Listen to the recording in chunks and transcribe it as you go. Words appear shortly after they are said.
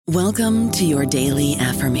Welcome to your daily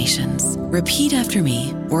affirmations. Repeat after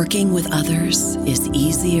me. Working with others is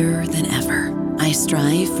easier than ever. I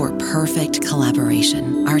strive for perfect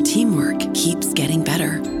collaboration. Our teamwork keeps getting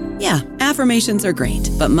better. Yeah, affirmations are great,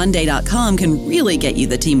 but Monday.com can really get you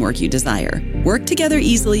the teamwork you desire. Work together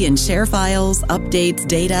easily and share files, updates,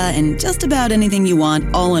 data, and just about anything you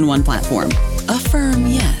want all in one platform. Affirm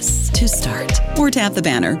yes to start, or tap the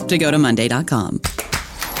banner to go to Monday.com.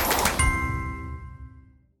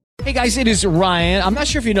 Hey guys, it is Ryan. I'm not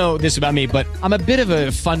sure if you know this about me, but I'm a bit of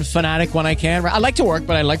a fun fanatic when I can. I like to work,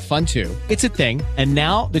 but I like fun too. It's a thing. And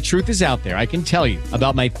now the truth is out there. I can tell you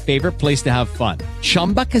about my favorite place to have fun.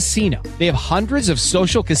 Chumba Casino. They have hundreds of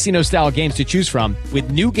social casino style games to choose from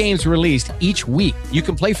with new games released each week. You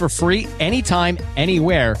can play for free anytime,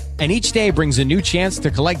 anywhere. And each day brings a new chance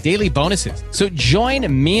to collect daily bonuses. So join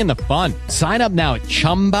me in the fun. Sign up now at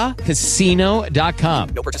ChumbaCasino.com.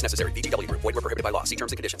 No purchase necessary. VGW Group. Void where prohibited by law. See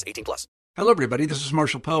terms and conditions. 18+. Hello, everybody. This is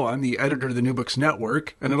Marshall Poe. I'm the editor of the New Books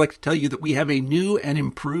Network, and I'd like to tell you that we have a new and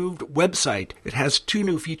improved website. It has 2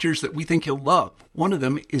 new features that we think you'll love. One of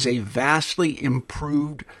them is a vastly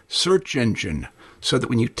improved search engine, so that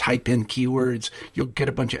when you type in keywords, you'll get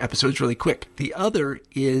a bunch of episodes really quick. The other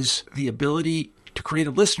is the ability to create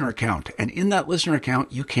a listener account. And in that listener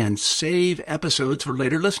account, you can save episodes for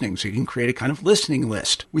later listening. So you can create a kind of listening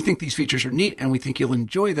list. We think these features are neat and we think you'll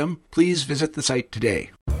enjoy them. Please visit the site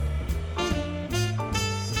today.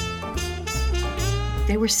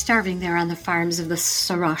 They were starving there on the farms of the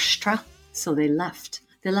Saurashtra, so they left.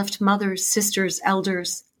 They left mothers, sisters,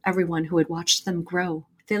 elders, everyone who had watched them grow.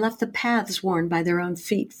 They left the paths worn by their own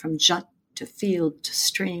feet from jut to field to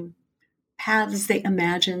stream. Paths they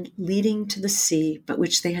imagined leading to the sea, but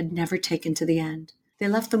which they had never taken to the end. They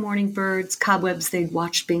left the morning birds, cobwebs they'd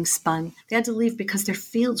watched being spun. They had to leave because their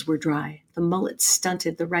fields were dry, the mullet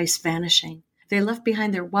stunted, the rice vanishing. They left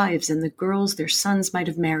behind their wives and the girls their sons might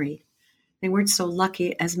have married. They weren't so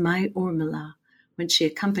lucky as Mai Urmila when she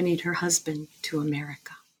accompanied her husband to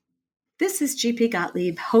America. This is G.P.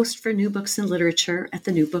 Gottlieb, host for New Books and Literature at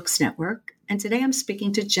the New Books Network, and today I'm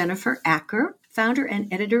speaking to Jennifer Acker, founder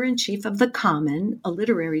and editor-in-chief of The Common, a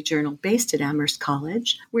literary journal based at Amherst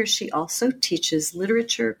College, where she also teaches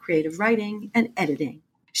literature, creative writing, and editing.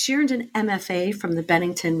 She earned an MFA from the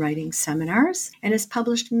Bennington Writing Seminars and has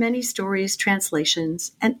published many stories,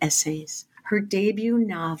 translations, and essays. Her debut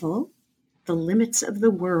novel, The Limits of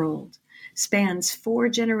the World, spans 4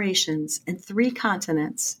 generations and 3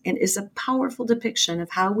 continents and is a powerful depiction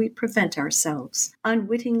of how we prevent ourselves,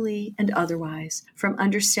 unwittingly and otherwise, from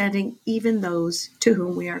understanding even those to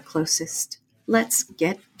whom we are closest. Let's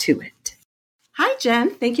get to it. Hi,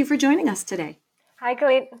 Jen. Thank you for joining us today. Hi,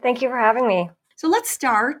 Khalid. Thank you for having me. So let's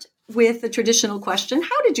start with the traditional question.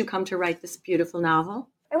 How did you come to write this beautiful novel?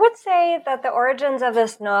 I would say that the origins of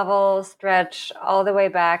this novel stretch all the way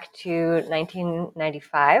back to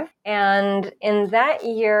 1995. And in that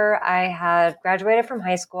year, I had graduated from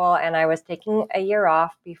high school and I was taking a year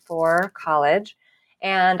off before college.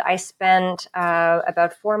 And I spent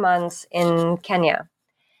about 4 months in Kenya.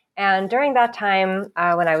 And during that time,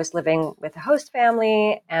 when I was living with a host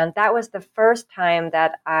family, and that was the first time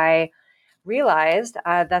that I realized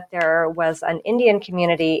that there was an Indian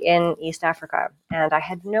community in East Africa. And I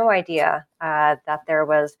had no idea that there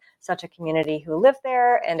was such a community who lived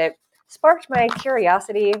there. And it sparked my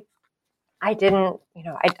curiosity. I didn't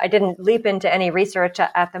leap into any research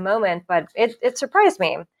at the moment, but it surprised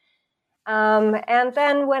me. And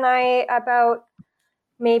then when about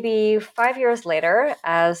maybe 5 years later,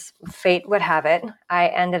 as fate would have it, I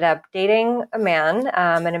ended up dating a man,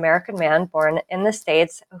 an American man born in the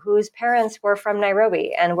States, whose parents were from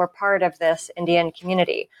Nairobi and were part of this Indian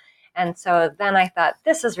community. And so then I thought,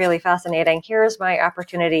 this is really fascinating. Here's my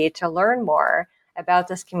opportunity to learn more about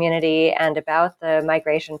this community and about the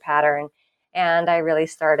migration pattern. And I really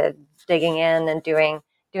started digging in and doing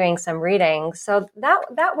some reading. So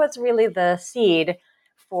that was really the seed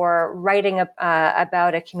for writing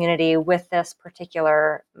about a community with this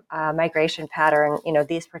particular migration pattern,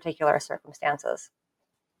 these particular circumstances.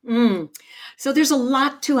 So there's a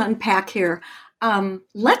lot to unpack here.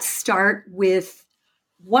 Let's start with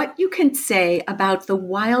what you can say about the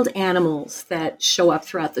wild animals that show up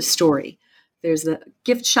throughout the story. There's a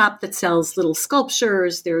gift shop that sells little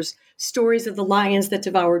sculptures. There's stories of the lions that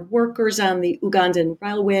devoured workers on the Ugandan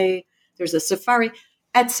railway. There's a safari,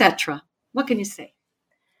 etc. What can you say?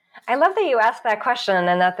 I love that you asked that question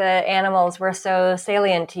and that the animals were so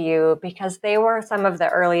salient to you because they were some of the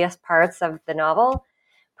earliest parts of the novel,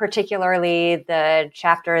 particularly the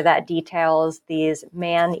chapter that details these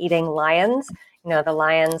man-eating lions, the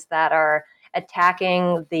lions that are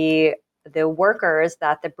attacking the the workers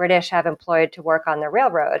that the British have employed to work on the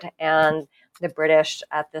railroad. And the British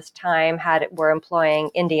at this time were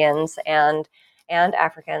employing Indians and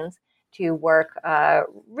Africans to work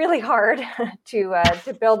really hard to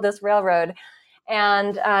build this railroad.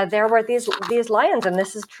 And there were these lions, and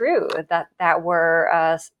this is true, that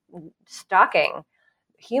were stalking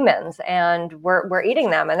humans and were eating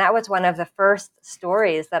them. And that was one of the first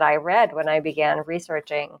stories that I read when I began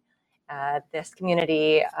researching this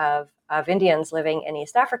community of Indians living in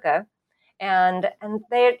East Africa. And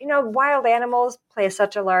they, wild animals play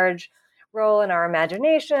such a large role in our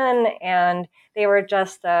imagination, and they were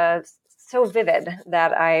just so vivid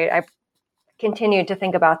that I continued to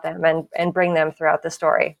think about them and bring them throughout the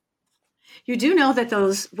story. You do know that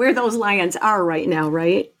where those lions are right now,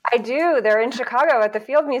 right? I do. They're in Chicago at the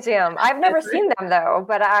Field Museum. I've never seen them though,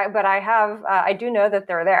 but I do know that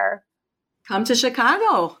they're there. Come to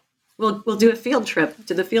Chicago. We'll do a field trip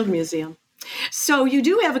to the Field Museum. So you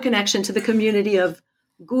do have a connection to the community of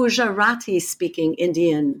Gujarati-speaking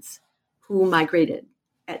Indians who migrated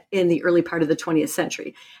in the early part of the 20th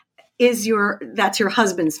century. That's your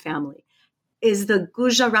husband's family. Is the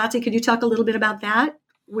Gujarati, could you talk a little bit about that,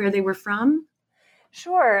 where they were from?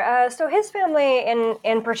 Sure. So his family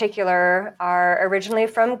in particular are originally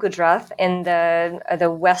from Gujarat in the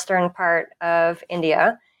western part of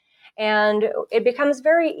India. And it becomes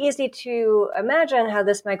very easy to imagine how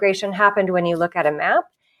this migration happened when you look at a map.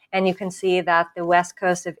 And you can see that the west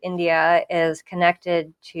coast of India is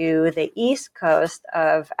connected to the east coast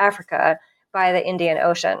of Africa by the Indian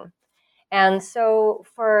Ocean. And so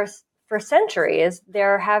for centuries,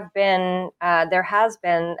 there has been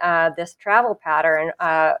this travel pattern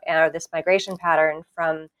or this migration pattern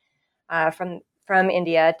from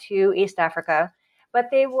India to East Africa, but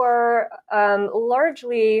they were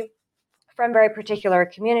largely from very particular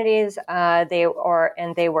communities. They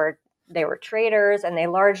were traders, and they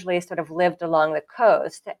largely sort of lived along the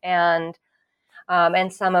coast, and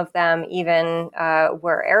some of them even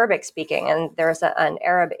were Arabic speaking, and there's an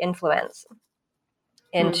Arab influence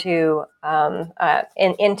into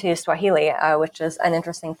Swahili, which is an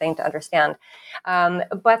interesting thing to understand.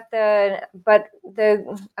 But the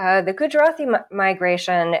Gujarati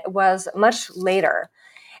migration was much later,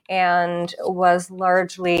 and was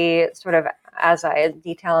largely sort of, as I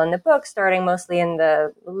detail in the book, starting mostly in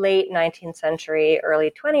the late 19th century,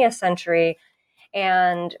 early 20th century,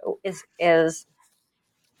 and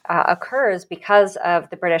occurs because of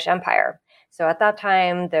the British Empire. So at that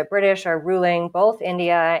time, the British are ruling both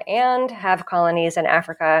India and have colonies in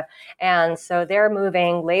Africa. And so they're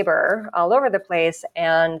moving labor all over the place,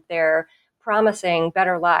 and they're promising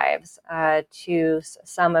better lives to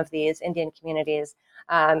some of these Indian communities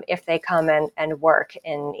if they come and work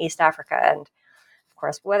in East Africa. And of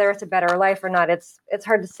course, whether it's a better life or not, it's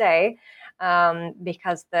hard to say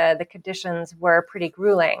because the conditions were pretty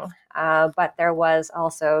grueling. But there was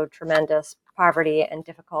also tremendous poverty and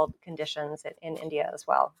difficult conditions in India as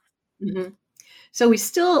well. Mm-hmm. So we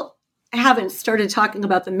still haven't started talking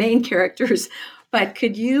about the main characters, but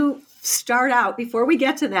could you start out, before we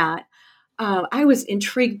get to that, I was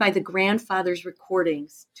intrigued by the grandfather's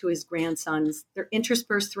recordings to his grandsons. They're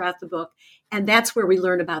interspersed throughout the book, and that's where we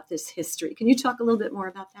learn about this history. Can you talk a little bit more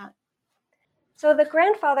about that? So the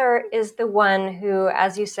grandfather is the one who,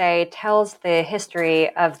 as you say, tells the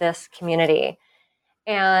history of this community.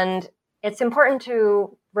 And it's important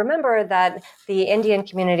to remember that the Indian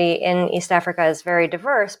community in East Africa is very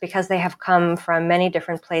diverse because they have come from many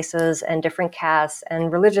different places and different castes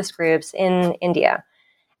and religious groups in India.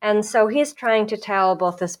 And so he's trying to tell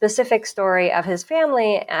both the specific story of his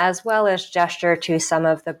family as well as gesture to some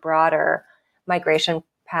of the broader migration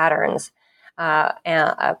patterns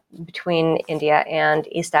between India and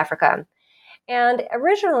East Africa. And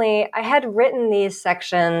originally, I had written these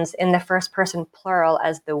sections in the first person plural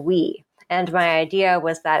as the we. And my idea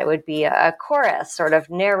was that it would be a chorus sort of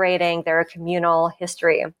narrating their communal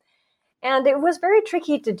history. And it was very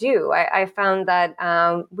tricky to do. I found that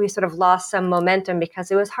we sort of lost some momentum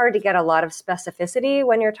because it was hard to get a lot of specificity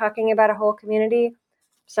when you're talking about a whole community.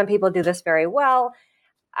 Some people do this very well.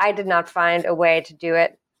 I did not find a way to do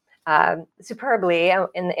it superbly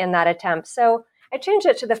in that attempt. So I changed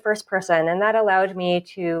it to the first person, and that allowed me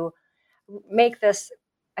to make this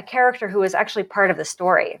a character who is actually part of the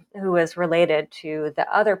story, who is related to the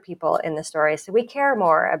other people in the story. So we care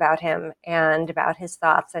more about him and about his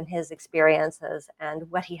thoughts and his experiences and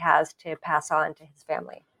what he has to pass on to his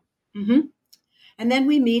family. Mm-hmm. And then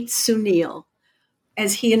we meet Sunil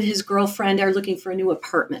as he and his girlfriend are looking for a new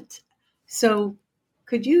apartment. So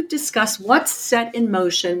could you discuss what's set in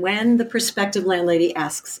motion when the prospective landlady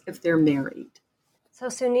asks if they're married? So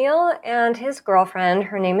Sunil and his girlfriend,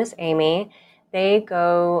 her name is Amy, they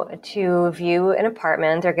go to view an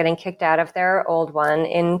apartment. They're getting kicked out of their old one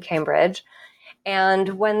in Cambridge.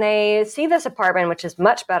 And when they see this apartment, which is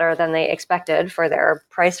much better than they expected for their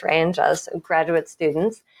price range as graduate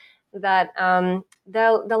students, that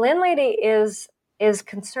the landlady is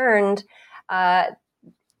concerned about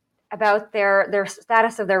their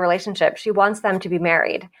status of their relationship. She wants them to be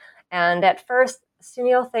married. And at first,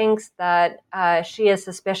 Sunil thinks that she is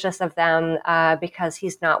suspicious of them because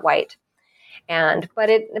he's not white.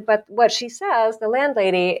 But what she says, the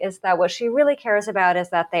landlady, is that what she really cares about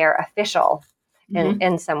is that they are official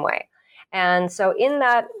in some way. And so in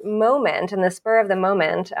that moment, in the spur of the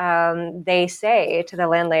moment, they say to the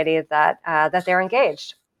landlady that they're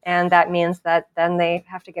engaged. And that means that then they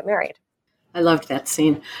have to get married. I loved that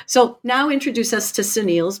scene. So now introduce us to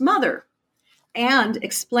Sunil's mother and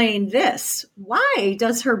explain this. Why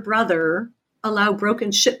does her brother allow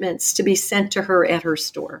broken shipments to be sent to her at her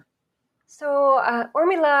store? So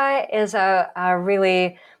Urmila is a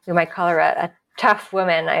really, we might call her a tough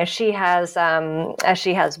woman. She has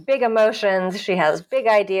big emotions, she has big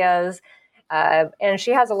ideas, and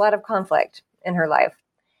she has a lot of conflict in her life.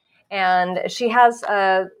 And she has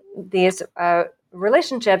these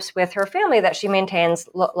relationships with her family that she maintains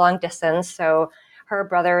long distance. So her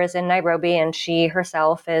brother is in Nairobi and she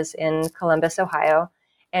herself is in Columbus, Ohio.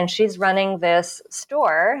 And she's running this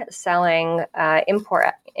store selling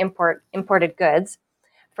imported goods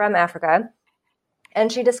from Africa. And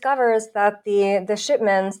she discovers that the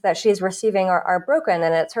shipments that she's receiving are broken.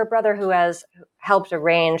 And it's her brother who has helped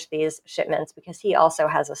arrange these shipments because he also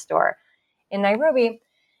has a store in Nairobi.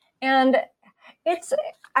 And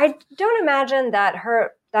I don't imagine that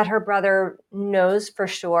her brother knows for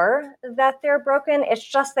sure that they're broken. It's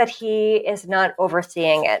just that he is not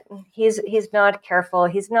overseeing it. He's not careful.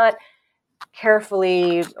 He's not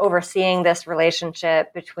carefully overseeing this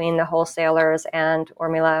relationship between the wholesalers and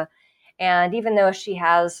Urmila. And even though she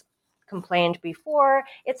has complained before,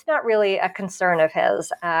 it's not really a concern of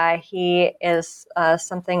his. He is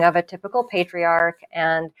something of a typical patriarch,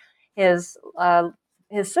 and his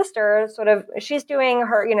sister she's doing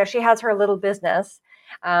her, she has her little business,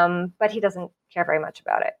 but he doesn't care very much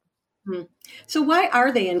about it. So why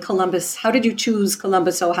are they in Columbus? How did you choose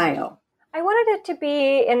Columbus, Ohio? I wanted it to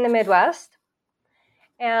be in the Midwest.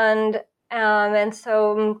 And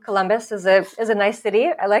so Columbus is a nice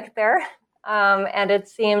city. I like it there. And it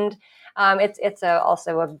seemed, it's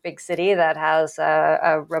also a big city that has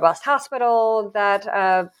a robust hospital that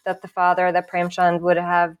the father, that Premchand, would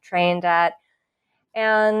have trained at.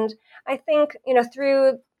 And I think,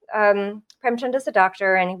 through Premchand is a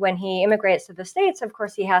doctor, and when he immigrates to the States, of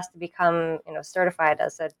course, he has to become, certified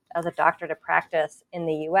as a doctor to practice in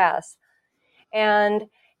the U.S. And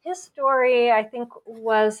his story, I think,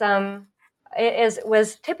 was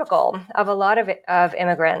typical of a lot of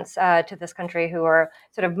immigrants to this country who were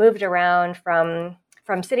sort of moved around from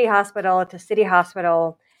city hospital to city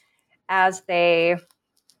hospital as they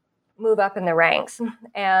move up in the ranks.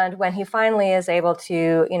 And when he finally is able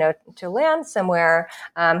to land somewhere,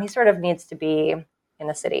 he sort of needs to be in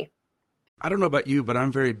a city. I don't know about you, but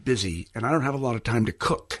I'm very busy and I don't have a lot of time to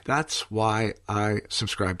cook. That's why I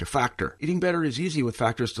subscribe to Factor. Eating better is easy with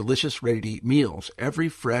Factor's delicious, ready-to-eat meals. Every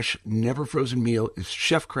fresh, never frozen meal is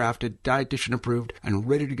chef-crafted, dietitian approved, and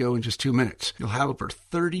ready to go in just 2 minutes. You'll have over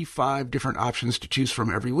 35 different options to choose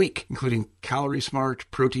from every week, including Calorie Smart,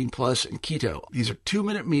 Protein Plus, and Keto. These are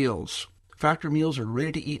 2-minute meals. Factor meals are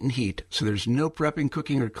ready to eat and heat, so there's no prepping,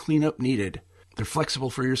 cooking, or cleanup needed. They're flexible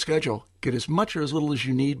for your schedule. Get as much or as little as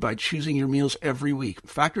you need by choosing your meals every week.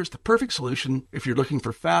 Factor is the perfect solution if you're looking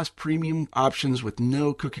for fast, premium options with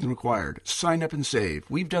no cooking required. Sign up and save.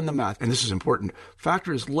 We've done the math, and this is important.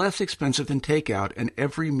 Factor is less expensive than takeout, and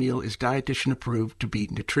every meal is dietitian approved to be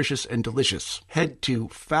nutritious and delicious. Head to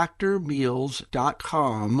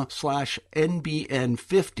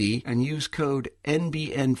factormeals.com/NBN50 and use code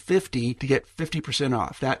NBN50 to get 50%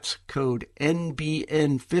 off. That's code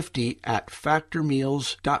NBN50 at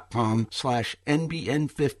factormeals.com/NBN50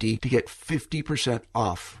 to get 50%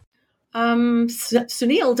 off.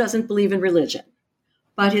 Sunil doesn't believe in religion,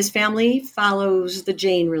 but his family follows the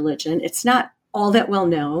Jain religion. It's not all that well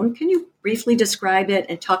known. Can you briefly describe it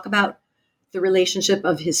and talk about the relationship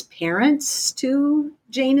of his parents to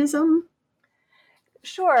Jainism?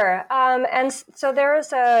 Sure. And so there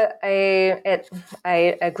is a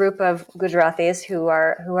group of Gujaratis who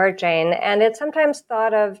are Jain, and it's sometimes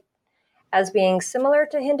thought of as being similar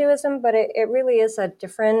to Hinduism, but it really is a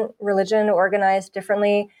different religion organized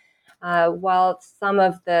differently. While some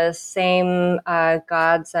of the same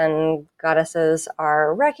gods and goddesses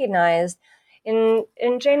are recognized,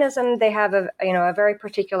 in Jainism, they have a very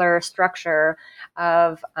particular structure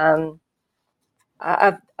of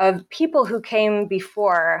people who came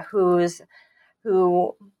before,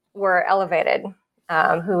 who were elevated,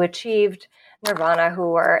 who achieved nirvana,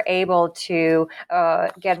 who were able to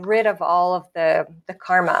get rid of all of the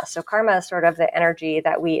karma. So karma is sort of the energy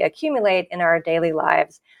that we accumulate in our daily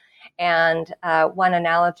lives. And one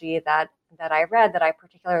analogy that I read that I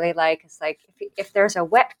particularly like is like if there's a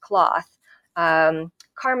wet cloth,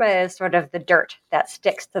 karma is sort of the dirt that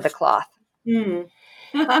sticks to the cloth. Mm.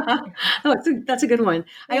 That's a good one.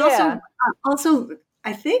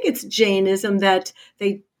 I think it's Jainism that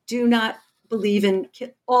they do not believe in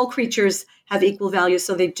all creatures have equal value,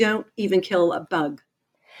 so they don't even kill a bug.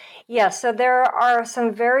 Yes, so there are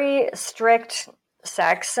some very strict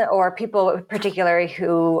sects or people particularly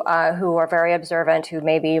who are very observant, who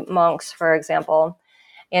may be monks, for example,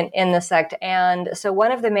 in the sect. And so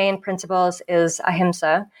one of the main principles is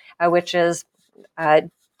ahimsa, which is do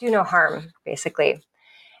no harm, basically.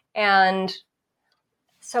 And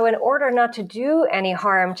so in order not to do any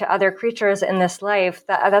harm to other creatures in this life,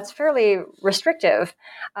 that's fairly restrictive.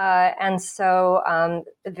 And so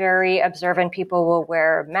very observant people will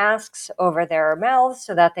wear masks over their mouths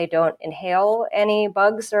so that they don't inhale any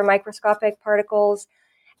bugs or microscopic particles.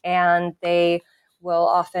 And they will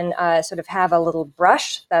often sort of have a little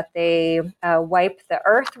brush that they wipe the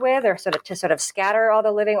earth with, or sort of scatter all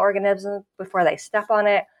the living organisms before they step on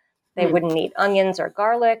it. They wouldn't eat onions or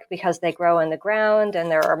garlic because they grow in the ground, and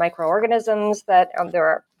there are microorganisms that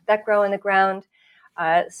grow in the ground.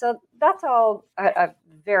 So that's all a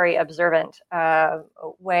very observant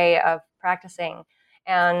way of practicing.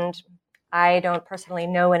 And I don't personally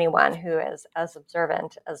know anyone who is as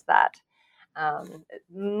observant as that.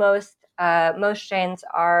 Most Jains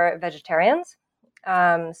are vegetarians.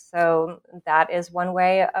 So that is one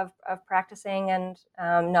way of practicing and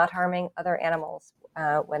not harming other animals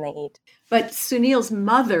when they eat. But Sunil's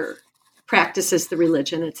mother practices the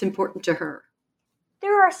religion. It's important to her.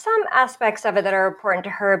 There are some aspects of it that are important to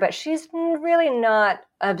her, but she's really not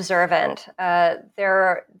observant.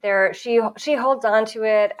 She holds on to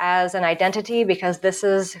it as an identity because this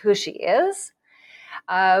is who she is.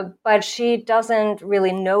 But she doesn't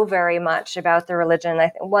really know very much about the religion. I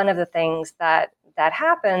think one of the things that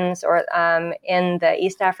happens in the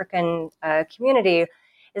East African community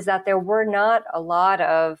is that there were not a lot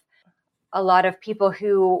of people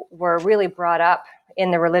who were really brought up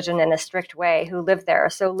in the religion in a strict way who lived there.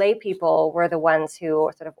 So lay people were the ones who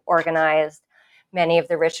sort of organized many of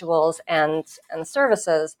the rituals and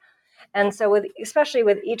services. And so especially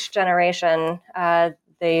with each generation,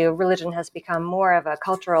 the religion has become more of a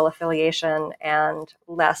cultural affiliation and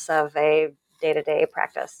less of a day-to-day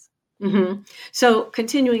practice. Mm-hmm. So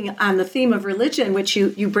continuing on the theme of religion, which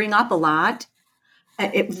you bring up a lot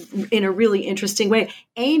in a really interesting way,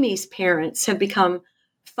 Amy's parents have become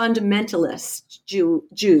fundamentalist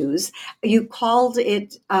Jews. You called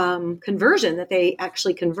it conversion, that they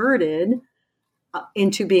actually converted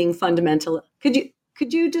into being fundamental.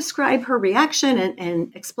 Could you describe her reaction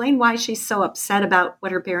and explain why she's so upset about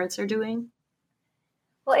what her parents are doing?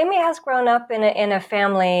 Well, Amy has grown up in a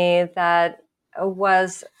family that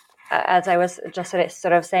was, as I was just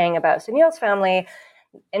sort of saying about Sunil's family,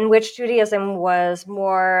 in which Judaism was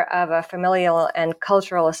more of a familial and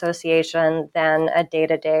cultural association than a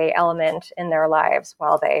day-to-day element in their lives.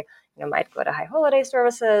 While they, might go to high holiday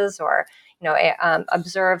services or,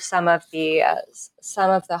 observe some of the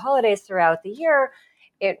holidays throughout the year,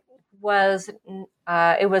 it was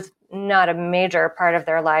not a major part of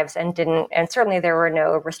their lives, and certainly there were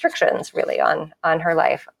no restrictions really on her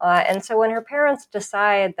life. And so when her parents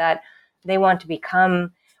decide that they want to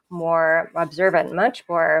become more observant, much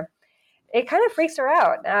more, it kind of freaks her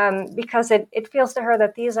out because it feels to her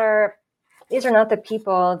that these are not the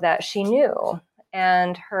people that she knew.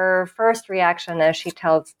 And her first reaction, as she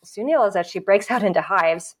tells Sunil, is that she breaks out into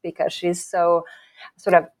hives because she's so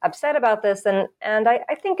sort of upset about this. And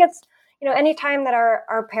I think it's, anytime that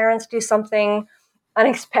our parents do something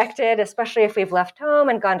unexpected, especially if we've left home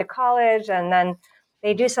and gone to college and then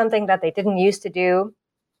they do something that they didn't used to do,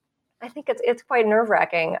 I think it's quite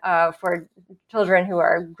nerve-wracking for children who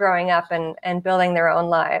are growing up and building their own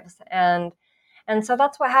lives. And so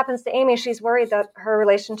that's what happens to Amy. She's worried that her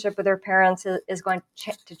relationship with her parents is going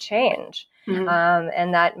to change,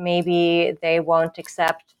 and that maybe they won't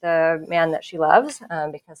accept the man that she loves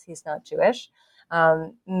because he's not Jewish.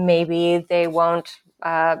 Maybe they won't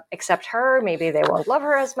accept her. Maybe they won't love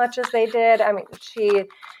her as much as they did. I mean,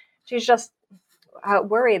 she's just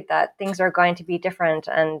worried that things are going to be different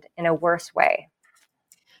and in a worse way.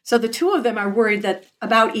 So the two of them are worried that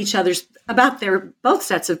about their both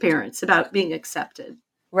sets of parents, about being accepted.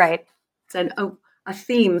 Right. It's a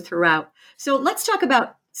theme throughout. So let's talk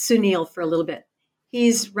about Sunil for a little bit.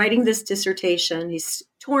 He's writing this dissertation. He's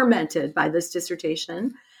tormented by this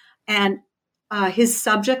dissertation. And his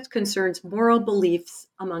subject concerns moral beliefs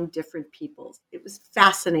among different peoples. It was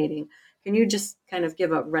fascinating. Can you just kind of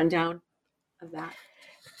give a rundown of that?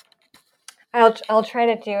 I'll try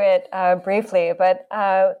to do it briefly, but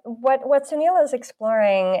what Sunil is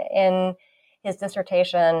exploring in his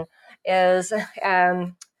dissertation is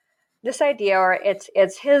this idea, or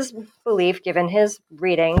it's his belief, given his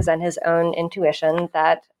readings and his own intuition,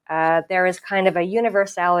 that there is kind of a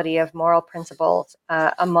universality of moral principles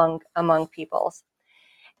among peoples,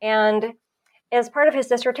 and as part of his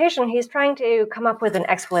dissertation, he's trying to come up with an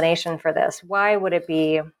explanation for this. Why would it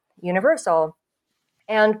be universal?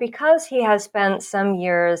 And because he has spent some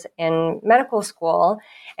years in medical school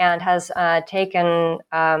and has taken,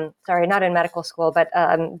 not in medical school, but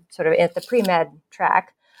sort of at the pre-med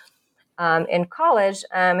track in college,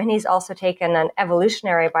 and he's also taken an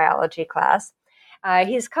evolutionary biology class,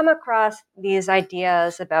 he's come across these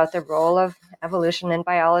ideas about the role of evolution in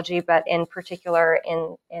biology, but in particular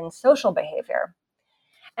in social behavior.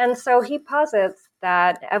 And so he posits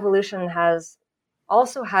that evolution has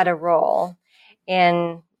also had a role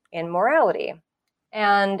in morality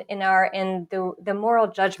and in the moral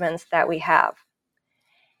judgments that we have.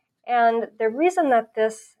 And the reason that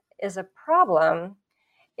this is a problem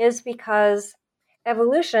is because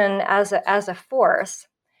evolution as a force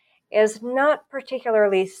is not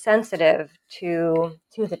particularly sensitive to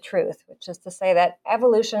the truth, which is to say that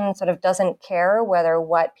evolution sort of doesn't care whether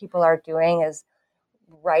what people are doing is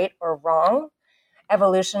right or wrong.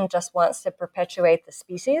 Evolution just wants to perpetuate the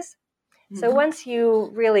species. So once you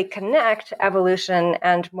really connect evolution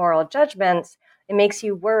and moral judgments, it makes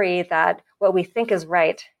you worry that what we think is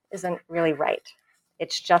right isn't really right.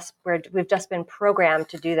 It's just we've just been programmed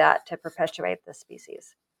to do that, to perpetuate the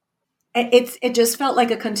species. It just felt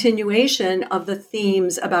like a continuation of the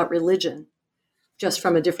themes about religion, just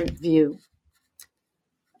from a different view.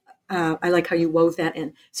 I like how you wove that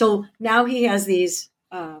in. So now he has these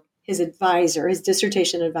his advisor, his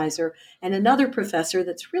dissertation advisor, and another professor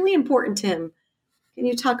that's really important to him. Can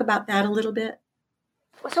you talk about that a little bit?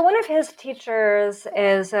 So one of his teachers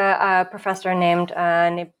is a professor named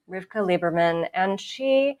Rivka Lieberman, and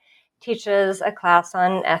she teaches a class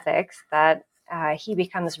on ethics that he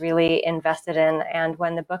becomes really invested in. And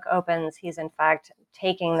when the book opens, he's in fact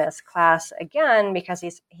taking this class again because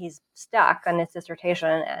he's stuck on his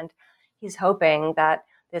dissertation, and he's hoping that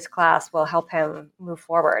this class will help him move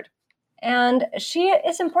forward. And she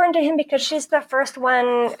is important to him because she's the first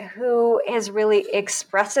one who is really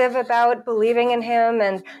expressive about believing in him.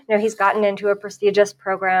 And, he's gotten into a prestigious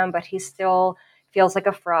program, but he still feels like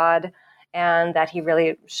a fraud, and that he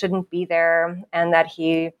really shouldn't be there, and that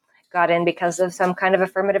he got in because of some kind of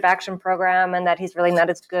affirmative action program, and that he's really not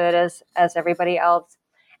as good as everybody else.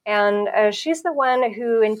 And she's the one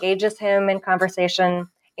who engages him in conversation,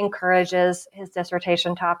 encourages his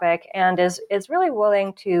dissertation topic, and is really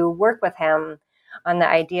willing to work with him on the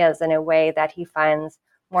ideas in a way that he finds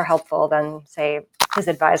more helpful than, say, his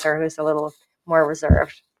advisor, who's a little more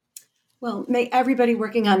reserved. Well, may everybody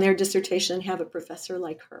working on their dissertation have a professor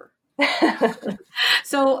like her.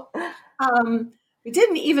 So we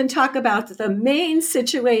didn't even talk about the main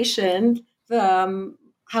situation,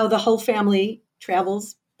 how the whole family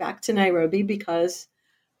travels back to Nairobi because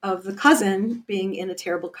of the cousin being in a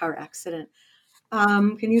terrible car accident.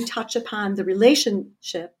 Can you touch upon the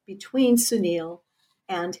relationship between Sunil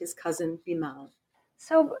and his cousin Bimal?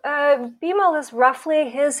 So Bimal is roughly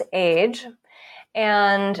his age,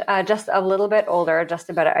 and just a little bit older, just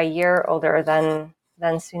about a year older than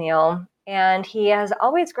Sunil. And he has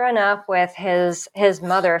always grown up with his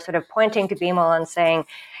mother sort of pointing to Bimal and saying,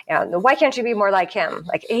 why can't you be more like him?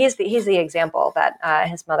 Like he's the example that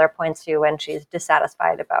his mother points to when she's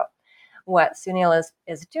dissatisfied about what Sunil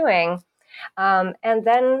is doing. And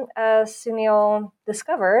then Sunil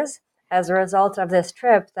discovers, as a result of this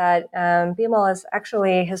trip, that Bimal is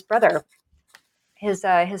actually his brother,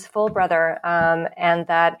 his full brother, and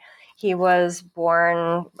that he was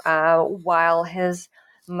born while his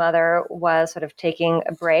mother was sort of taking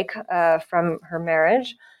a break from her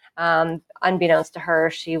marriage. Unbeknownst to her,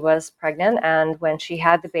 she was pregnant, and when she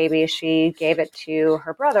had the baby, she gave it to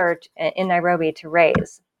her brother in Nairobi to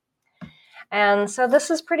raise. And so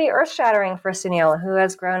this is pretty earth-shattering for Sunil, who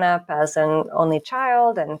has grown up as an only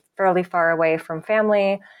child and fairly far away from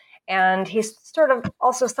family. And he sort of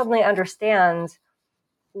also suddenly understands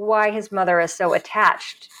why his mother is so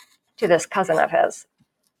attached to this cousin of his.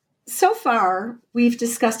 So far, we've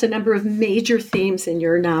discussed a number of major themes in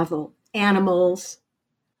your novel: animals,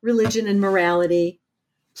 religion and morality,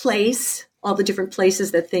 place, all the different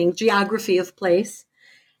places that thing, geography of place.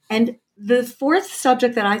 And the fourth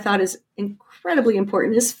subject that I thought is incredibly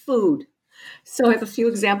important is food. So I have a few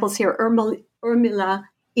examples here. Urmila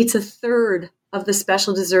eats a third of the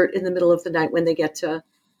special dessert in the middle of the night when they get to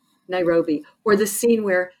Nairobi. Or the scene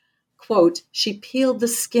where, quote, she peeled the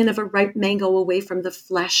skin of a ripe mango away from the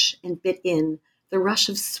flesh and bit in. The rush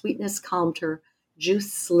of sweetness calmed her.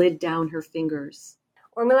 Juice slid down her fingers.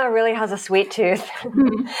 Urmila really has a sweet tooth.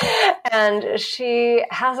 And she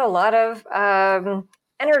has a lot of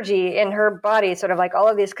energy in her body, sort of like all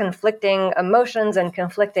of these conflicting emotions and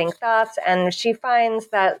conflicting thoughts. And she finds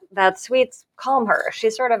that sweets calm her.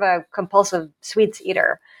 She's sort of a compulsive sweets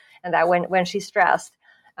eater. And that when she's stressed,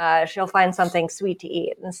 she'll find something sweet to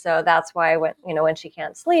eat. And so that's why when she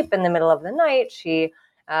can't sleep in the middle of the night, she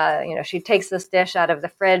takes this dish out of the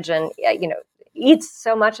fridge and, eats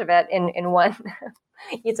so much of it in one,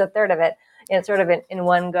 eats a third of it in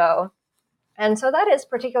one go. And so that is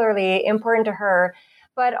particularly important to her.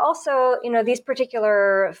 But also, these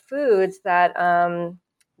particular foods that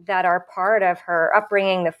are part of her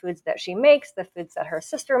upbringing, the foods that she makes, the foods that her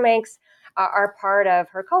sister makes, are part of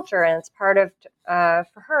her culture, and it's part of,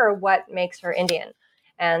 for her, what makes her Indian.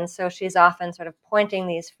 And so she's often sort of pointing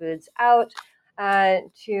these foods out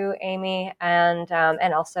to Amy and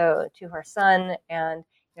also to her son, and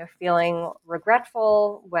feeling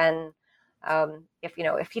regretful when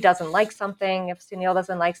if he doesn't like something, if Sunil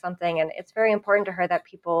doesn't like something. And it's very important to her that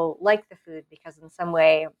people like the food, because in some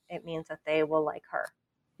way it means that they will like her.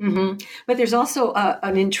 Mm-hmm. But there's also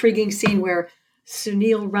an intriguing scene where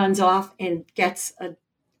Sunil runs off and gets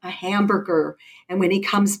a hamburger, and when he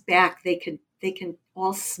comes back, they can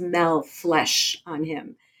all smell flesh on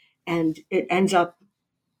him, and it ends up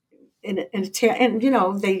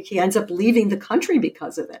he ends up leaving the country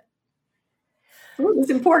because of it. Food is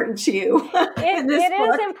important to you. It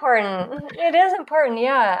is important. It is important.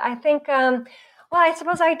 Yeah, I think. I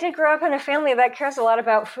suppose I did grow up in a family that cares a lot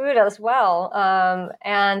about food as well,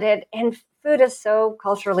 and food is so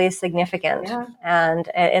culturally significant, yeah. And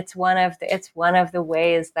it's one of the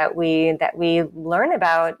ways that we learn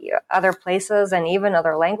about other places and even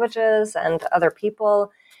other languages and other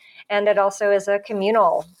people. And it also is a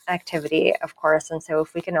communal activity, of course. And so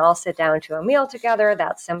if we can all sit down to a meal together,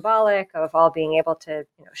 that's symbolic of all being able to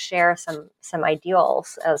share some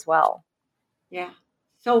ideals as well. Yeah.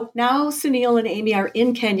 So now Sunil and Amy are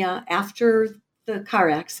in Kenya after the car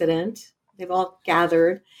accident. They've all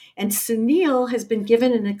gathered. And Sunil has been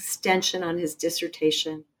given an extension on his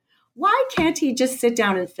dissertation. Why can't he just sit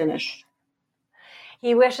down and finish?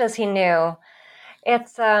 He wishes he knew.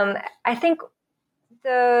 It's, I think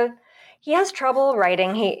he has trouble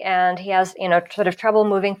writing. He has, sort of trouble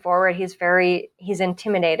moving forward. He's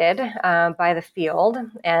intimidated by the field.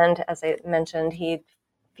 And as I mentioned, he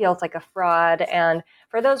feels like a fraud. And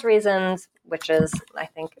for those reasons, which is, I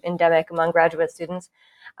think, endemic among graduate students,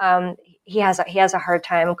 he has a hard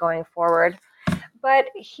time going forward. But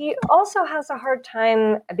he also has a hard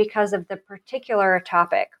time because of the particular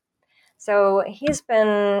topic. So he's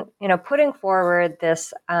been, putting forward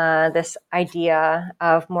this idea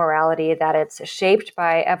of morality, that it's shaped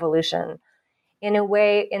by evolution, in a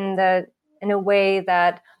way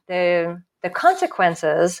that the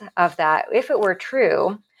consequences of that, if it were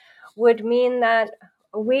true, would mean that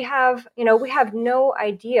we have no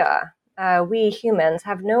idea. We humans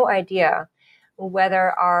have no idea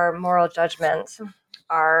whether our moral judgments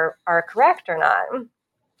are correct or not.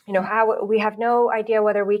 How we have no idea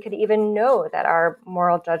whether we could even know that our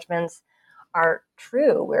moral judgments are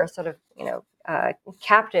true. We're sort of,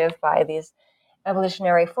 captive by these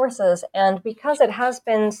evolutionary forces. And because it has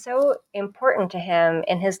been so important to him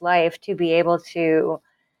in his life to be able to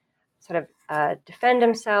sort of defend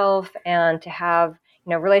himself and to have,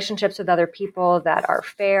 relationships with other people that are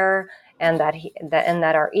fair and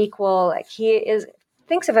that are equal, like he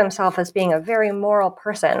thinks of himself as being a very moral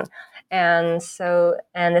person. And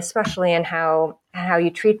especially in how you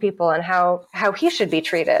treat people and how he should be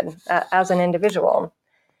treated as an individual.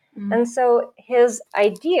 Mm-hmm. And so his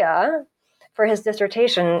idea for his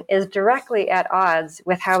dissertation is directly at odds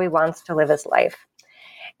with how he wants to live his life.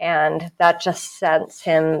 And that just sends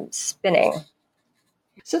him spinning.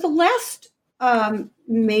 So the last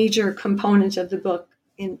major component of the book,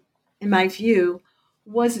 in my view,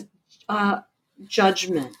 was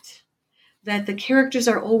judgment. That the characters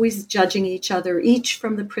are always judging each other, each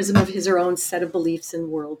from the prism of his or own set of beliefs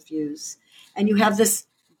and worldviews. And you have this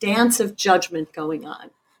dance of judgment going on.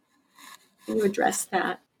 Can you address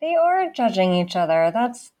that? They are judging each other.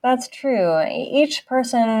 That's true. Each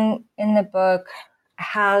person in the book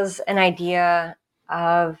has an idea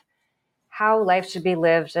of how life should be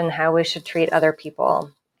lived and how we should treat other people.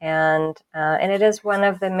 And it is one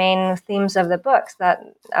of the main themes of the book.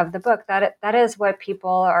 That is what people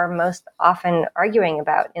are most often arguing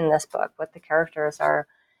about in this book. What the characters are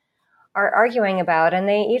arguing about, and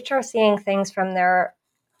they each are seeing things from their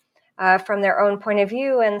own point of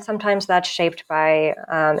view, and sometimes that's shaped by,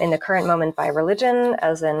 in the current moment, by religion,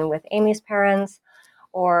 as in with Amy's parents,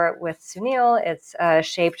 or with Sunil, it's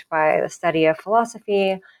shaped by the study of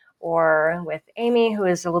philosophy, or with Amy, who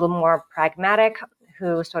is a little more pragmatic,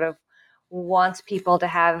 who sort of wants people to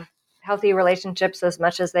have healthy relationships as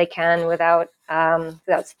much as they can without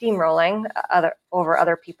steamrolling over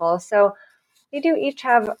other people. So they do each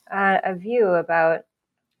have a view about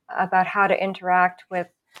how to interact with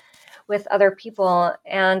other people.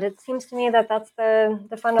 And it seems to me that that's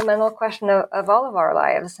the fundamental question of all of our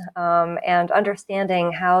lives. And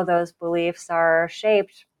understanding how those beliefs are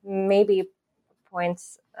shaped maybe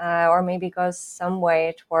points or maybe goes some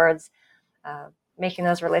way towards making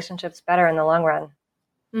those relationships better in the long run.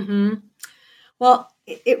 Mm-hmm. Well,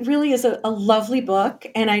 it really is a lovely book.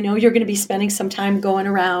 And I know you're going to be spending some time going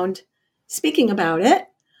around speaking about it.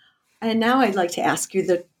 And now I'd like to ask you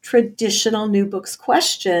the traditional New Books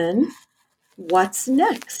question. What's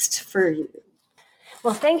next for you?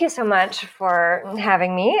 Well, thank you so much for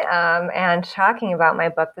having me and talking about my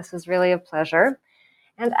book. This was really a pleasure.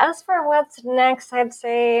 And as for what's next, I'd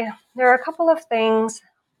say there are a couple of things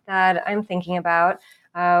that I'm thinking about.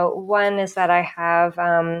 One is that I have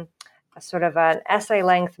a sort of an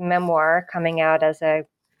essay-length memoir coming out as a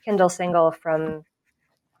Kindle single from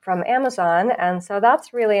Amazon. And so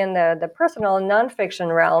that's really in the personal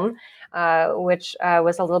nonfiction realm, which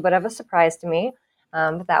was a little bit of a surprise to me.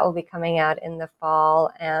 But that will be coming out in the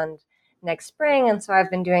fall and next spring. And so I've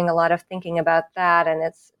been doing a lot of thinking about that. And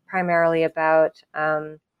it's primarily about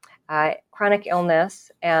chronic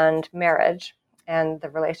illness and marriage and the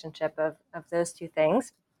relationship of those two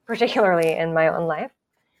things, particularly in my own life.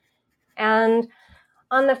 And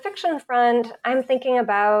on the fiction front, I'm thinking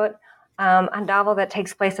about a novel that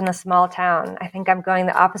takes place in a small town. I think I'm going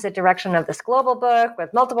the opposite direction of this global book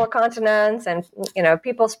with multiple continents and,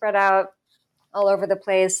 people spread out all over the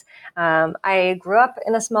place. I grew up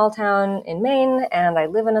in a small town in Maine, and I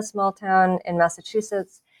live in a small town in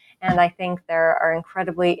Massachusetts. And I think there are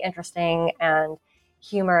incredibly interesting and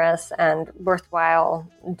humorous and worthwhile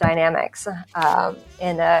dynamics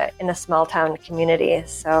in a small town community.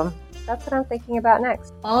 So that's what I'm thinking about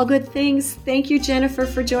next. All good things. Thank you, Jennifer,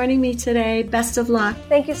 for joining me today. Best of luck.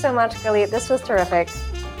 Thank you so much, Galit. This was terrific.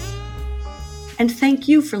 And thank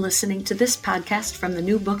you for listening to this podcast from the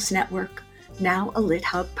New Books Network, now a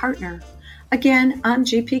LitHub partner. Again, I'm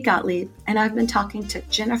JP Gottlieb, and I've been talking to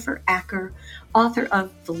Jennifer Acker, author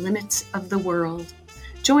of The Limits of the World.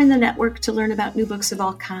 Join the network to learn about new books of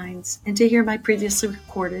all kinds and to hear my previously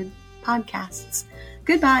recorded podcasts.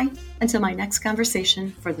 Goodbye until my next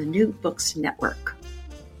conversation for the New Books Network.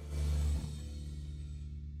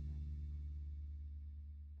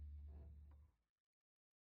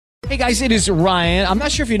 Hey guys, it is Ryan. I'm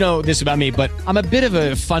not sure if you know this about me, but I'm a bit of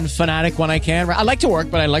a fun fanatic when I can. I like to work,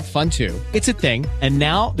 but I like fun too. It's a thing. And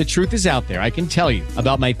now the truth is out there. I can tell you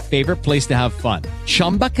about my favorite place to have fun.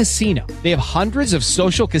 Chumba Casino. They have hundreds of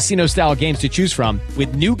social casino style games to choose from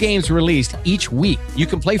with new games released each week. You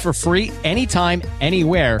can play for free anytime,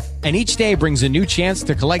 anywhere. And each day brings a new chance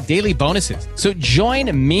to collect daily bonuses. So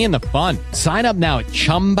join me in the fun. Sign up now at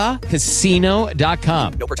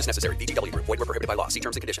ChumbaCasino.com. No purchase necessary. VGW Group. Void where prohibited by law. See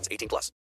terms and conditions. 18+.